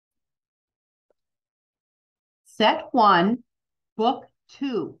Set 1, Book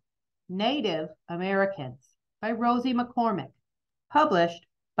 2, Native Americans by Rosie McCormick, published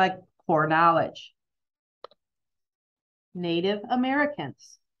by Core Knowledge. Native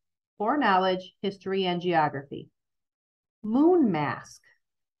Americans, Core Knowledge, History and Geography. Moon Mask,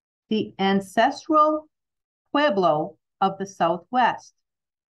 the ancestral Pueblo of the Southwest.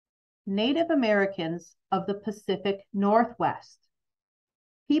 Native Americans of the Pacific Northwest.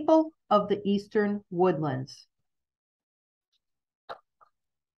 People of the Eastern Woodlands.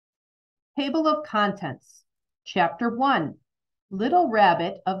 Table of Contents. Chapter 1, Little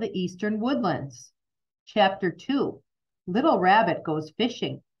Rabbit of the Eastern Woodlands. Chapter 2, Little Rabbit Goes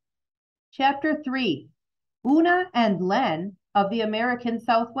Fishing. Chapter 3, Una and Len of the American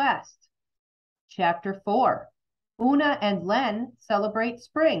Southwest. Chapter 4, Una and Len Celebrate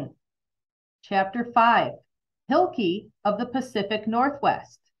Spring. Chapter 5, Hilke of the Pacific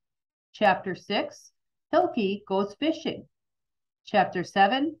Northwest. Chapter 6, Hilke Goes Fishing. Chapter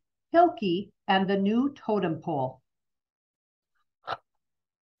 7, Hilke and the New Totem Pole.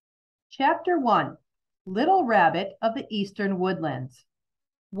 Chapter 1, Little Rabbit of the Eastern Woodlands.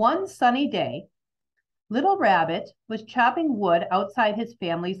 One sunny day, Little Rabbit was chopping wood outside his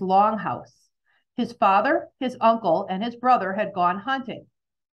family's longhouse. His father, his uncle, and his brother had gone hunting.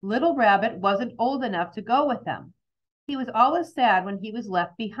 Little Rabbit wasn't old enough to go with them. He was always sad when he was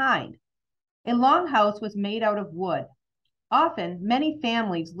left behind. A longhouse was made out of wood. Often, many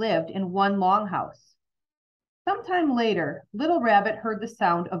families lived in one longhouse. Sometime later, Little Rabbit heard the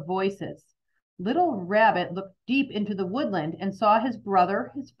sound of voices. Little Rabbit looked deep into the woodland and saw his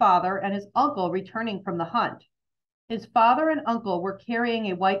brother, his father, and his uncle returning from the hunt. His father and uncle were carrying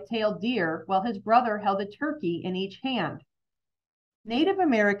a white-tailed deer while his brother held a turkey in each hand. Native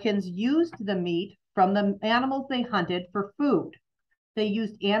Americans used the meat from the animals they hunted for food. They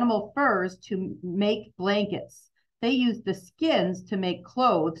used animal furs to make blankets. They used the skins to make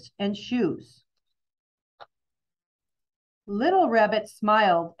clothes and shoes. Little Rabbit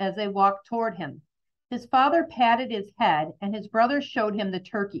smiled as they walked toward him. His father patted his head, and his brother showed him the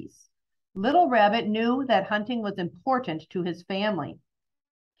turkeys. Little Rabbit knew that hunting was important to his family.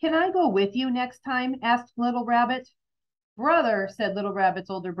 "Can I go with you next time?" asked Little Rabbit. "Brother," said Little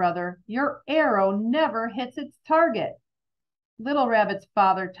Rabbit's older brother, "your arrow never hits its target." Little Rabbit's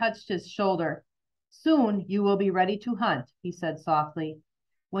father touched his shoulder. "Soon you will be ready to hunt," he said softly.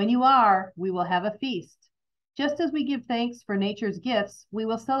 "When you are, we will have a feast. Just as we give thanks for nature's gifts, we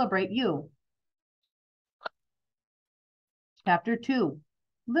will celebrate you." Chapter 2,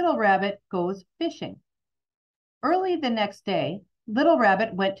 Little Rabbit Goes Fishing. Early the next day, Little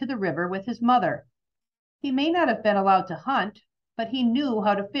Rabbit went to the river with his mother. He may not have been allowed to hunt, but he knew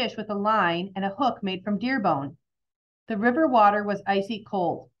how to fish with a line and a hook made from deer bone. The river water was icy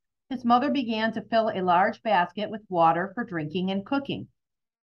cold. His mother began to fill a large basket with water for drinking and cooking.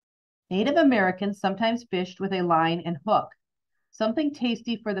 Native Americans sometimes fished with a line and hook. Something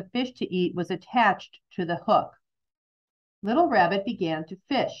tasty for the fish to eat was attached to the hook. Little Rabbit began to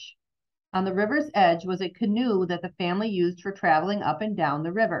fish. On the river's edge was a canoe that the family used for traveling up and down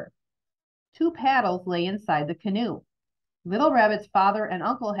the river. 2 paddles lay inside the canoe. Little Rabbit's father and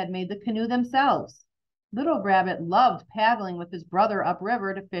uncle had made the canoe themselves. Little Rabbit loved paddling with his brother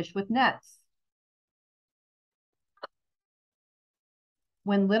upriver to fish with nets.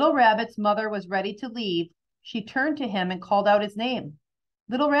 When Little Rabbit's mother was ready to leave, she turned to him and called out his name.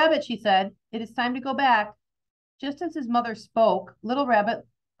 "Little Rabbit," she said, "it is time to go back." Just as his mother spoke, Little Rabbit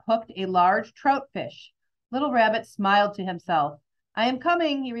hooked a large trout fish. Little Rabbit smiled to himself. "I am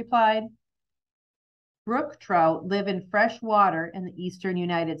coming," he replied. Brook trout live in fresh water in the eastern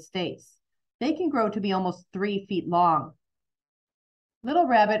United States. They can grow to be almost 3 feet long. Little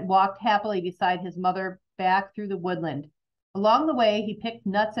Rabbit walked happily beside his mother back through the woodland. Along the way, he picked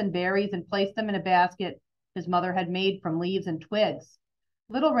nuts and berries and placed them in a basket his mother had made from leaves and twigs.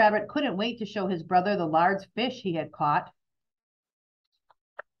 Little Rabbit couldn't wait to show his brother the large fish he had caught.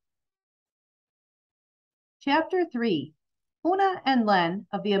 Chapter 3, Una and Len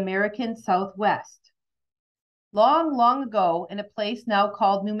of the American Southwest. Long, long ago, in a place now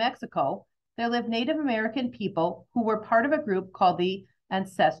called New Mexico, there lived Native American people who were part of a group called the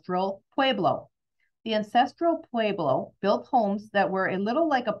Ancestral Pueblo. The Ancestral Pueblo built homes that were a little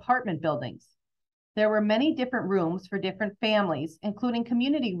like apartment buildings. There were many different rooms for different families, including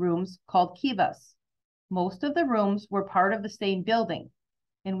community rooms called kivas. Most of the rooms were part of the same building.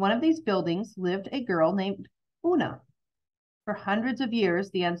 In one of these buildings lived a girl named Una. For hundreds of years,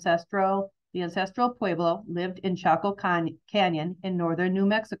 the ancestral Pueblo lived in Chaco Canyon in northern New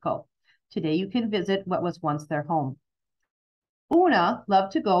Mexico. Today, you can visit what was once their home. Una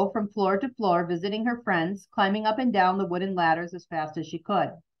loved to go from floor to floor, visiting her friends, climbing up and down the wooden ladders as fast as she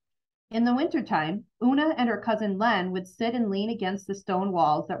could. In the wintertime, Una and her cousin Len would sit and lean against the stone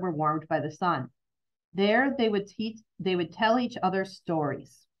walls that were warmed by the sun. There they would tell each other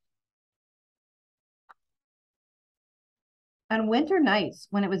stories. On winter nights,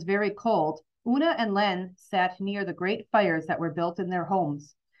 when it was very cold, Una and Len sat near the great fires that were built in their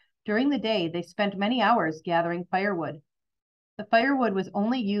homes. During the day, they spent many hours gathering firewood. The firewood was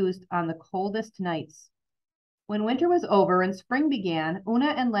only used on the coldest nights. When winter was over and spring began, Una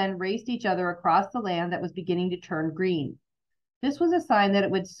and Len raced each other across the land that was beginning to turn green. This was a sign that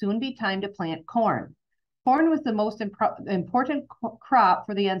it would soon be time to plant corn. Corn was the most important crop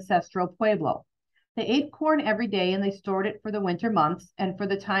for the ancestral Pueblo. They ate corn every day and they stored it for the winter months and for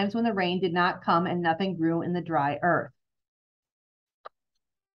the times when the rain did not come and nothing grew in the dry earth.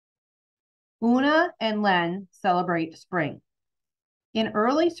 Una and Len celebrate spring. In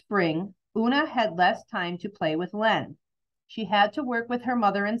early spring, Una had less time to play with Len. She had to work with her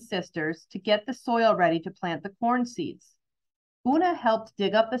mother and sisters to get the soil ready to plant the corn seeds. Una helped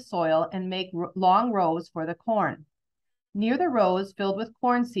dig up the soil and make long rows for the corn. Near the rows filled with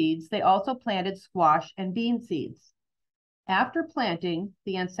corn seeds, they also planted squash and bean seeds. After planting,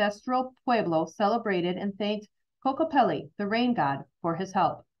 the ancestral Pueblo celebrated and thanked Cocopelli, the rain god, for his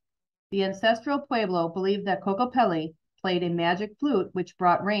help. The ancestral Pueblo believed that Cocopelli played a magic flute which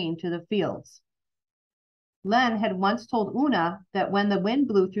brought rain to the fields. Len had once told Una that when the wind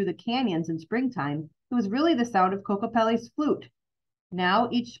blew through the canyons in springtime, it was really the sound of Cocopelli's flute. Now,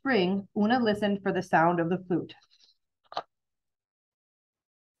 each spring, Una listened for the sound of the flute.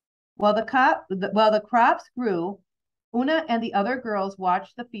 While the crops grew, Una and the other girls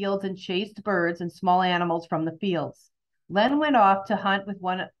watched the fields and chased birds and small animals from the fields. Len went off to hunt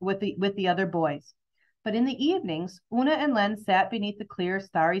with the other boys. But in the evenings, Una and Len sat beneath the clear,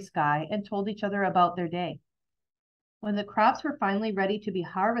 starry sky and told each other about their day. When the crops were finally ready to be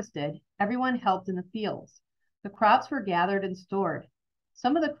harvested, everyone helped in the fields. The crops were gathered and stored.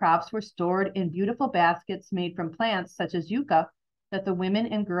 Some of the crops were stored in beautiful baskets made from plants such as yucca that the women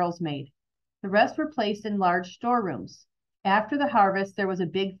and girls made. The rest were placed in large storerooms. After the harvest, there was a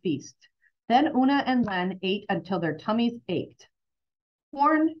big feast. Then Una and Len ate until their tummies ached.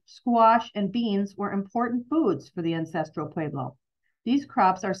 Corn, squash, and beans were important foods for the ancestral Pueblo. These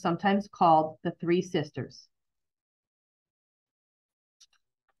crops are sometimes called the Three Sisters.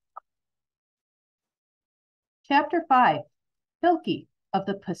 Chapter 5, Hilke of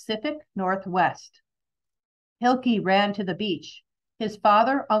the Pacific Northwest. Hilke ran to the beach. His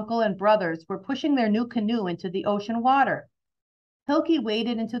father, uncle, and brothers were pushing their new canoe into the ocean water. Hilke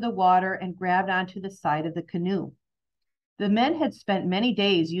waded into the water and grabbed onto the side of the canoe. The men had spent many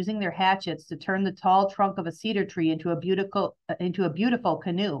days using their hatchets to turn the tall trunk of a cedar tree into a beautiful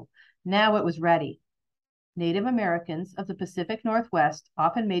canoe. Now it was ready. Native Americans of the Pacific Northwest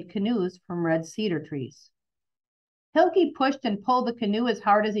often made canoes from red cedar trees. Hilke pushed and pulled the canoe as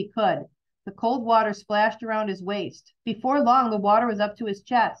hard as he could. The cold water splashed around his waist. Before long, the water was up to his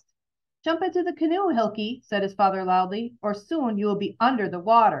chest. "Jump into the canoe, Hilke," said his father loudly, "or soon you will be under the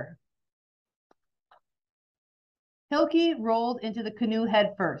water." Hilke rolled into the canoe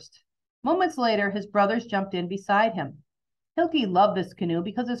head first. Moments later, his brothers jumped in beside him. Hilke loved this canoe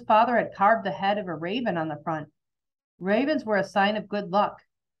because his father had carved the head of a raven on the front. Ravens were a sign of good luck.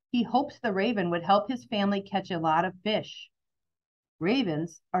 He hoped the raven would help his family catch a lot of fish.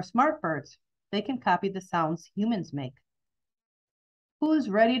 Ravens are smart birds. They can copy the sounds humans make. "Who's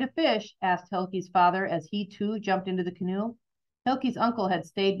ready to fish?" asked Hilke's father as he too jumped into the canoe. Hilke's uncle had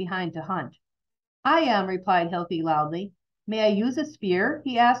stayed behind to hunt. "I am," replied Hilke loudly. "May I use a spear?"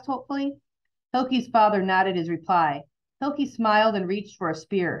 he asked hopefully. Hilke's father nodded his reply. Hilke smiled and reached for a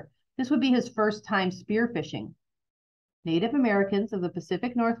spear. This would be his first time spearfishing. Native Americans of the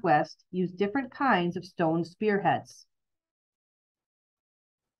Pacific Northwest used different kinds of stone spearheads.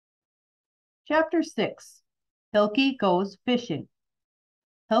 Chapter 6, Hilke Goes Fishing.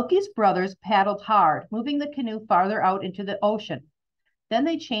 Hilke's brothers paddled hard, moving the canoe farther out into the ocean. Then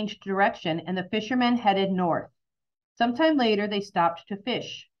they changed direction and the fishermen headed north. Sometime later, they stopped to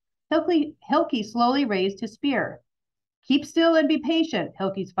fish. Hilke slowly raised his spear. "Keep still and be patient,"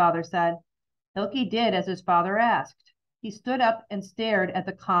 Hilke's father said. Hilke did as his father asked. He stood up and stared at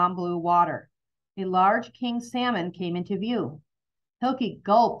the calm blue water. A large king salmon came into view. Hilke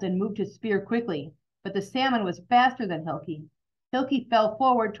gulped and moved his spear quickly, but the salmon was faster than Hilke. Hilke fell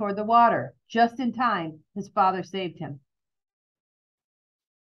forward toward the water. Just in time, his father saved him.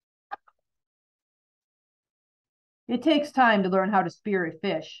 "It takes time to learn how to spear a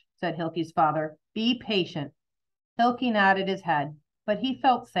fish," said Hilke's father. "Be patient." Hilke nodded his head, but he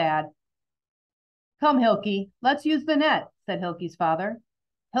felt sad. Come, Hilke, let's use the net, said Hilke's father.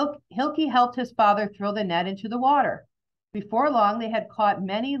 Hilke helped his father throw the net into the water. Before long, they had caught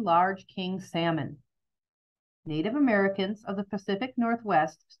many large king salmon. Native Americans of the Pacific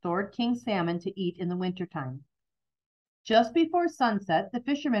Northwest stored king salmon to eat in the wintertime. Just before sunset, the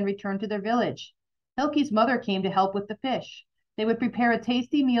fishermen returned to their village. Hilke's mother came to help with the fish. They would prepare a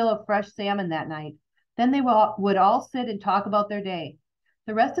tasty meal of fresh salmon that night. Then they would all sit and talk about their day.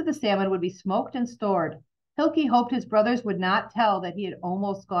 The rest of the salmon would be smoked and stored. Hilke hoped his brothers would not tell that he had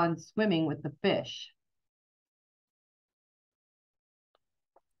almost gone swimming with the fish.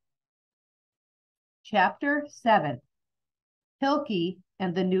 Chapter 7. Hilke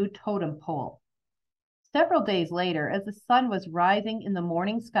and the New Totem Pole. Several days later, as the sun was rising in the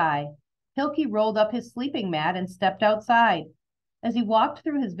morning sky, Hilke rolled up his sleeping mat and stepped outside. As he walked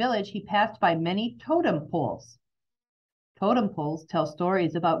through his village, he passed by many totem poles. Totem poles tell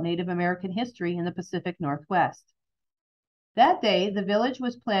stories about Native American history in the Pacific Northwest. That day, the village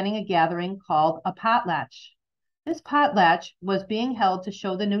was planning a gathering called a potlatch. This potlatch was being held to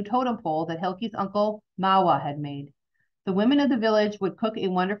show the new totem pole that Hilke's uncle Mawa had made. The women of the village would cook a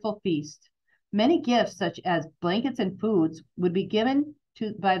wonderful feast. Many gifts, such as blankets and foods, would be given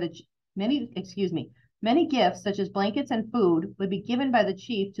by the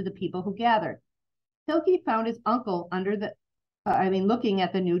chief to the people who gathered. Hilke found his uncle looking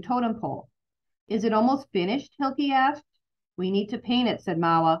at the new totem pole. Is it almost finished? Hilke asked. We need to paint it, said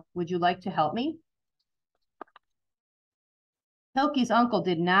Mawa. Would you like to help me? Hilke's uncle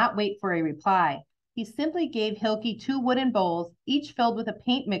did not wait for a reply. He simply gave Hilke 2 wooden bowls, each filled with a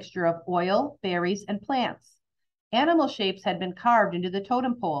paint mixture of oil, berries, and plants. Animal shapes had been carved into the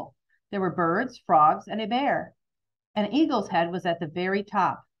totem pole. There were birds, frogs, and a bear. An eagle's head was at the very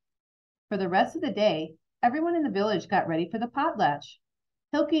top. For the rest of the day, everyone in the village got ready for the potlatch.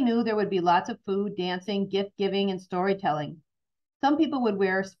 Hilke knew there would be lots of food, dancing, gift-giving, and storytelling. Some people would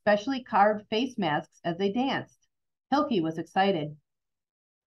wear specially carved face masks as they danced. Hilke was excited.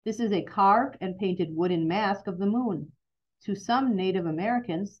 This is a carved and painted wooden mask of the moon. To some Native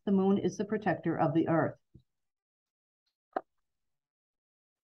Americans, the moon is the protector of the earth.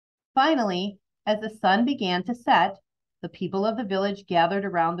 Finally, as the sun began to set, the people of the village gathered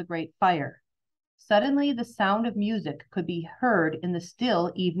around the great fire. Suddenly, the sound of music could be heard in the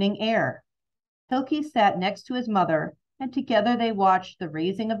still evening air. Hilke sat next to his mother, and together they watched the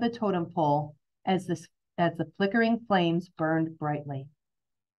raising of the totem pole as the flickering flames burned brightly.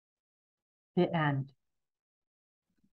 The end.